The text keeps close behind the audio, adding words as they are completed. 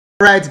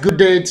Right, good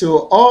day to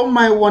all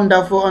my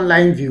wonderful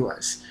online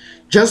viewers.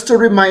 Just to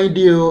remind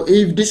you,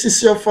 if this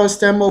is your first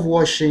time of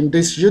watching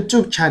this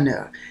YouTube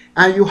channel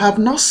and you have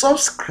not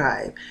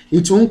subscribed,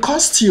 it won't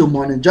cost you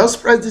money.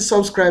 Just press the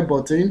subscribe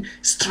button,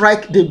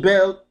 strike the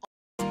bell.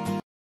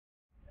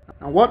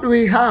 And what do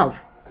we have?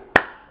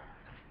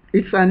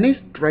 It's an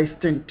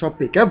interesting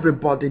topic.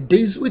 Everybody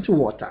deals with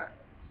water.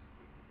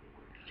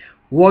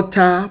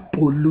 Water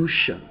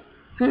pollution.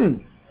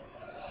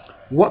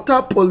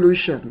 Water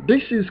pollution.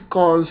 This is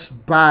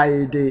caused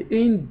by the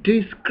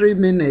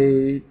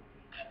indiscriminate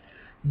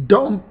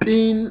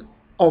dumping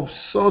of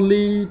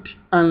solid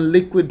and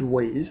liquid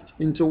waste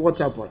into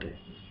water body.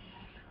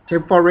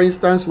 Take for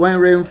instance, when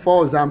rain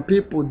falls and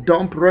people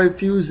dump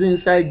refuse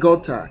inside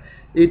gutter,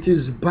 it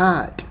is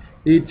bad.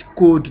 It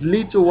could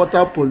lead to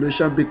water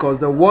pollution because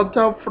the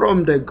water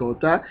from the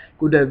gutter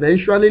could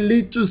eventually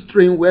lead to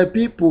stream where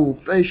people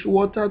fetch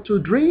water to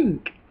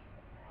drink.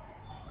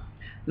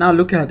 Now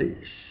look at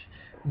this.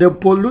 The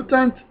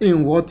pollutants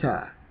in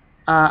water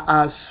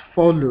are as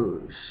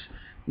follows.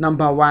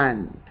 Number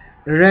one,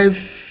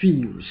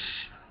 refuse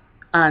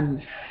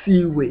and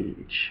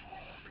sewage,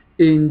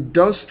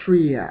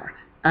 industrial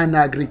and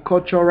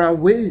agricultural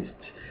waste,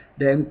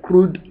 then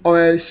crude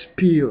oil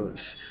spills.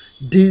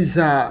 These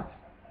are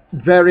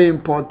very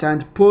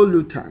important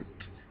pollutants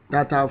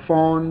that are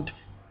found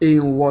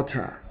in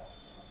water.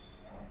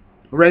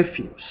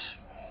 Refuse.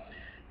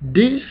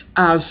 These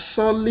are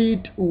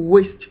solid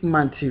waste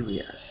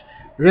materials.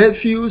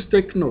 Refuse,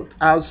 take note,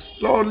 are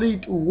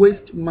solid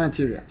waste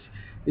materials.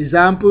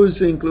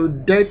 Examples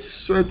include dead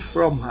swept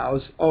from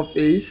house,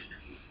 office,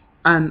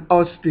 and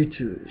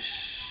hospitals.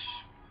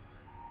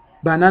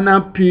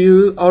 Banana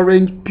peel,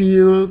 orange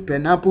peel,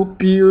 pineapple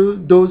peel,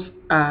 those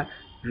are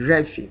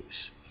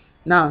refuse.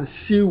 Now,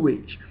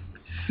 sewage.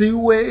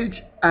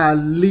 Sewage are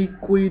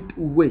liquid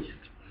waste.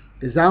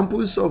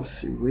 Examples of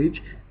sewage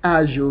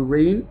are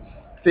urine,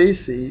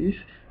 feces,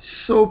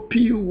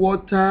 soapy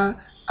water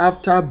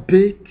after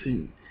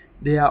bathing.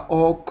 They are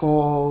all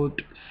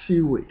called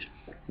sewage.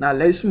 Now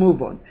let's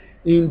move on.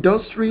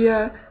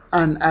 Industrial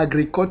and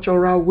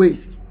agricultural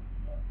waste.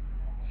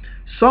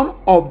 Some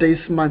of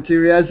these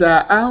materials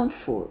are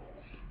harmful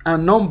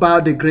and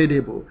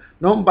non-biodegradable.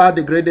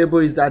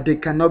 Non-biodegradable is that they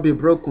cannot be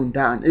broken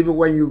down. Even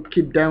when you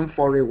keep them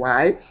for a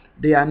while,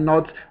 they are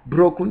not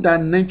broken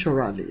down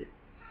naturally.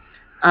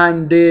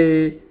 And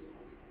they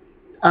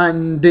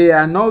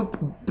are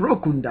not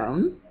broken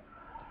down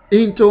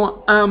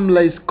into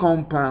harmless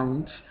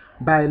compounds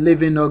by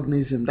living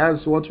organisms.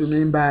 That's what we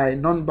mean by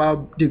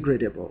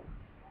non-biodegradable.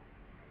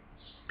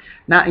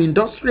 Now,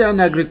 industrial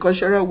and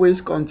agricultural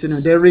waste continue.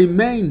 They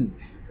remain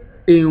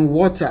in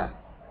water,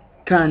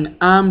 can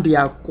harm the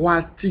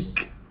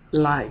aquatic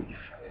life.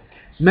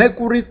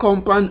 Mercury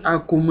compound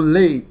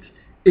accumulate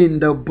in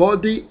the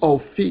body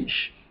of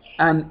fish,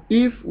 and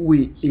if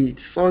we eat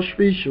such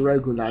fish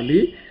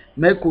regularly,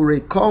 mercury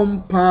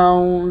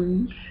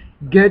compound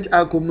get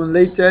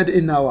accumulated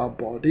in our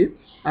body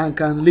and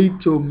can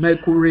lead to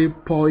mercury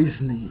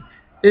poisoning.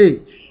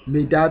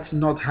 May that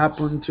not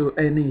happen to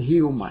any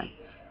human.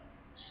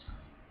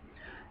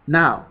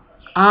 Now,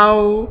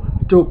 how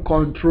to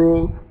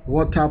control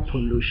water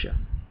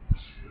pollution?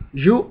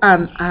 You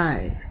and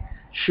I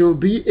should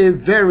be a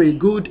very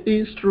good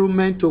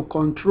instrument to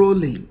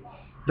controlling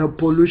the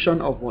pollution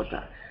of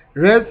water.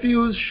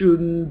 Refuse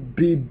shouldn't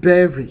be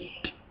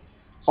buried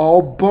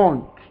or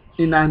burnt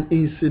in an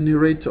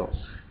incinerator,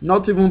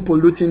 not even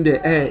polluting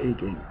the air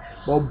again,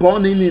 but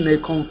burning in a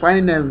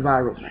confined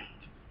environment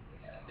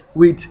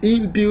with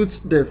inbuilt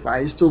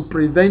device to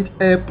prevent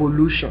air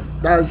pollution.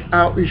 That's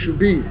how it should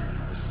be.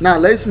 Now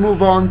let's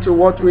move on to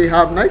what we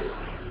have next.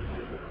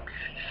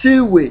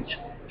 Sewage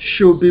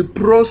should be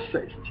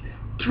processed,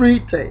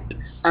 treated,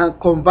 and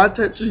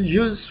converted to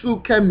useful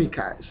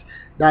chemicals,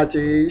 that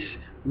is,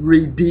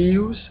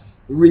 reduce,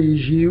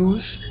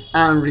 reuse,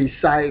 and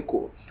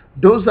recycle.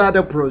 Those are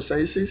the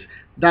processes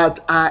that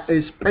are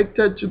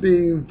expected to be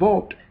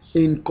involved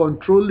in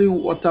controlling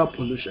water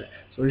pollution.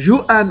 So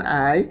you and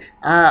I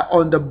are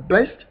on the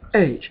best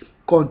edge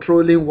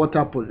controlling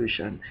water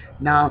pollution.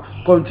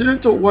 Now continue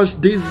to watch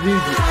this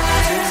video.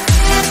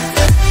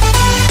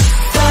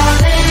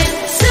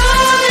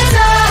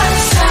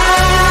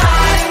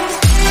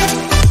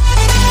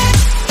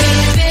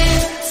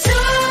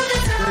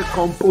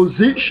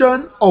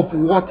 Composition of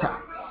water.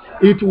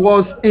 It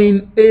was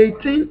in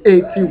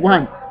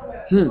 1881.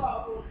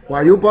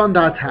 Were you born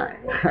that time?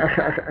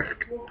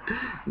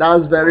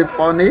 That's very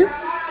funny.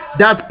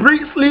 That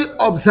Priestley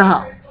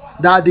observed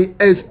that the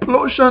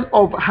explosion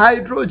of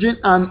hydrogen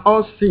and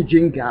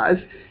oxygen gas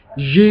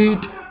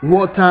yield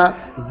water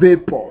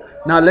vapor.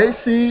 Now let's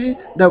see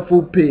the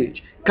full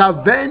page.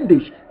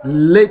 Cavendish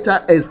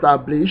later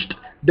established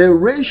the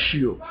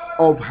ratio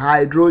of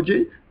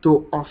hydrogen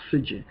to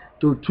oxygen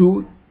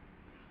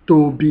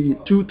to be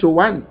 2 to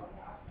 1.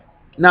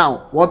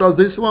 Now, what does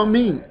this one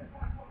mean?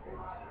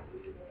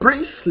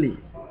 Priestley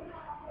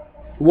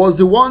was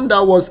the one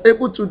that was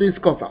able to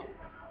discover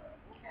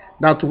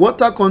that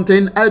water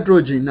contains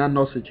hydrogen and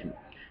oxygen.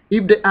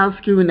 If they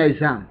ask you in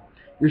exam,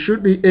 You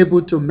should be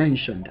able to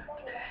mention that.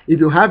 If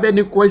you have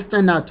any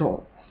question at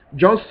all,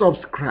 just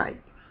subscribe.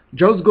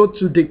 Just go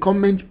to the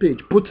comment page,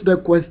 put the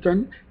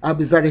question. I'll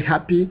be very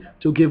happy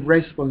to give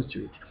response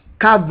to it.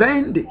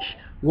 Cavendish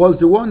was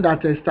the one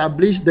that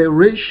established the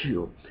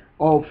ratio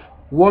of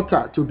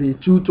water to be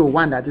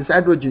 2:1, that is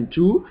hydrogen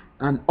 2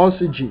 and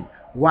oxygen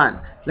 1.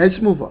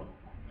 Let's move on.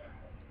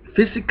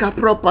 Physical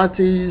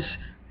properties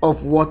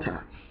of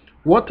water.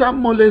 Water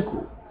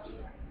molecules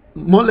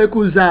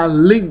are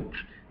linked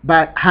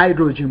by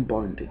hydrogen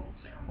bonding.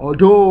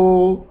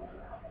 Although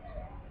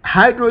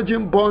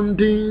hydrogen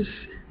bondings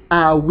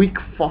are weak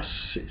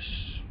forces,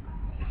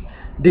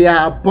 their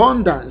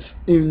abundance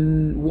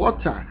in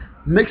water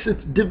makes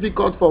it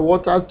difficult for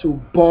water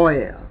to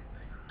boil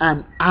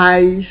and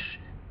ice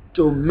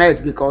to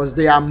melt, because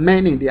there are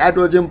many. The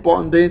hydrogen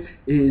bonding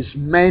is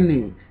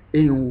many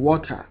in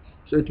water,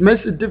 so it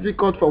makes it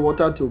difficult for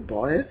water to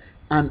boil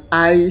and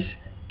ice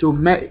to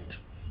melt.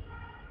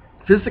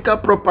 Physical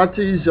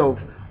properties of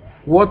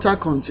water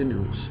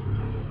continues.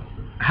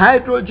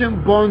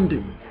 Hydrogen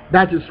bonding,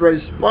 that is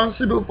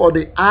responsible for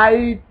the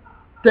high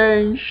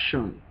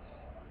tension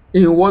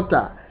in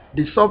water.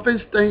 The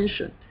surface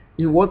tension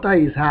in water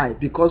is high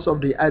because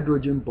of the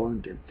hydrogen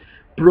bonding,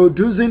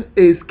 producing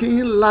a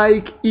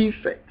skin-like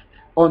effect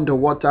on the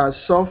water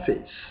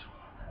surface.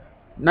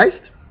 Next,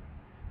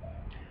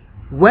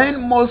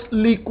 when most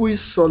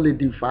liquids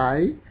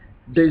solidify,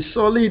 the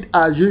solid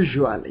are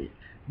usually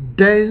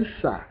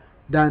denser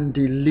than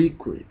the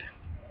liquid.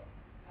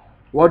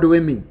 What do we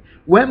mean?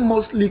 When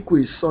most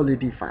liquids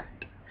solidified,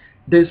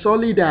 the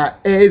solid are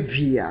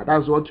heavier,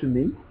 that's what we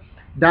mean,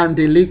 than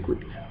the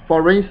liquid.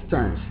 For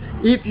instance,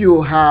 if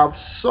you have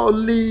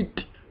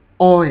solid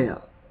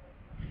oil,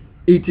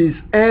 it is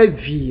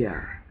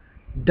heavier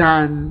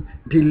than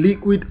the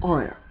liquid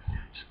oil.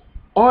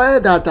 Oil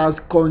that has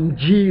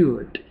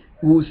congealed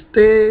will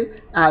stay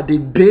at the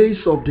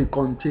base of the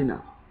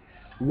container,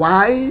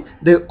 while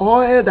the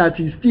oil that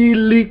is still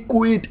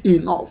liquid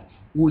enough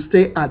will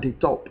stay at the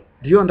top.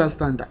 Do you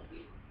understand that?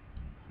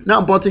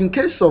 Now, but in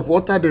case of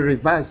water, the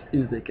reverse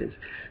is the case.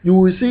 You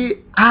will see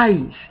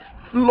ice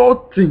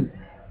floating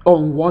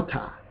on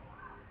water.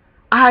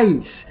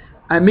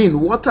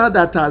 Water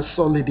that has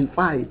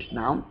solidified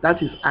now,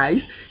 that is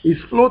ice, is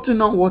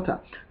floating on water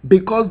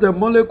because the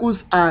molecules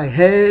are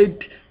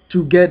held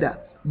together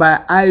by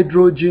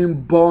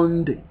hydrogen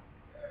bonding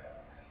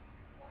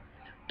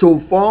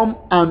to form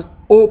an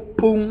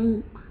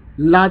open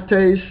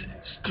lattice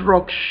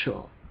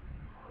structure.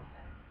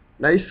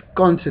 Let's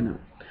continue.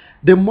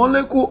 The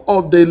molecule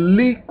of the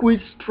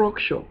liquid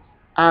structure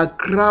are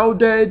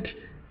crowded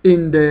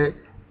in the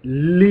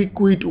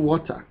liquid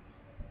water.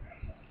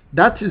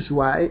 That is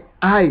why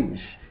ice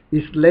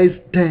is less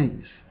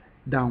dense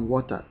than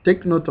water.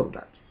 Take note of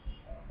that.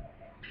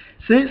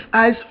 Since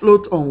ice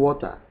floats on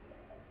water,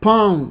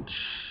 ponds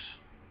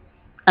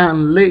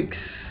and lakes,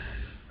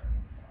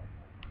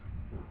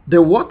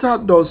 the water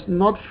does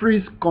not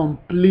freeze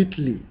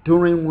completely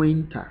during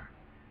winter.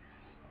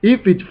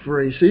 If it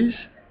freezes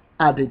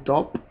at the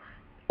top,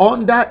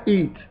 under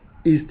it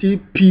is still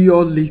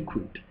pure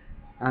liquid.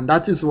 And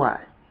that is why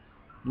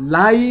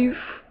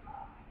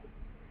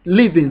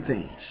living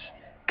things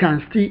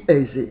can still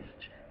exist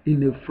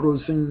in a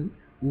frozen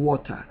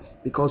water,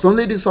 because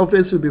only the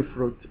surface will be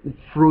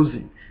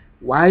frozen,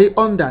 while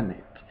underneath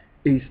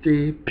is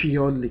still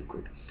pure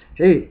liquid.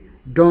 Hey,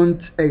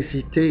 don't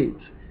hesitate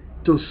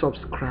to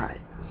subscribe.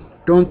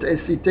 Don't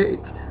hesitate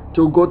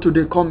to go to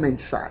the comment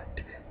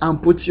side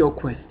and put your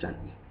question.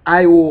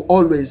 I will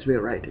always be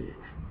ready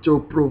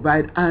to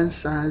provide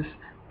answers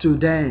to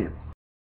them.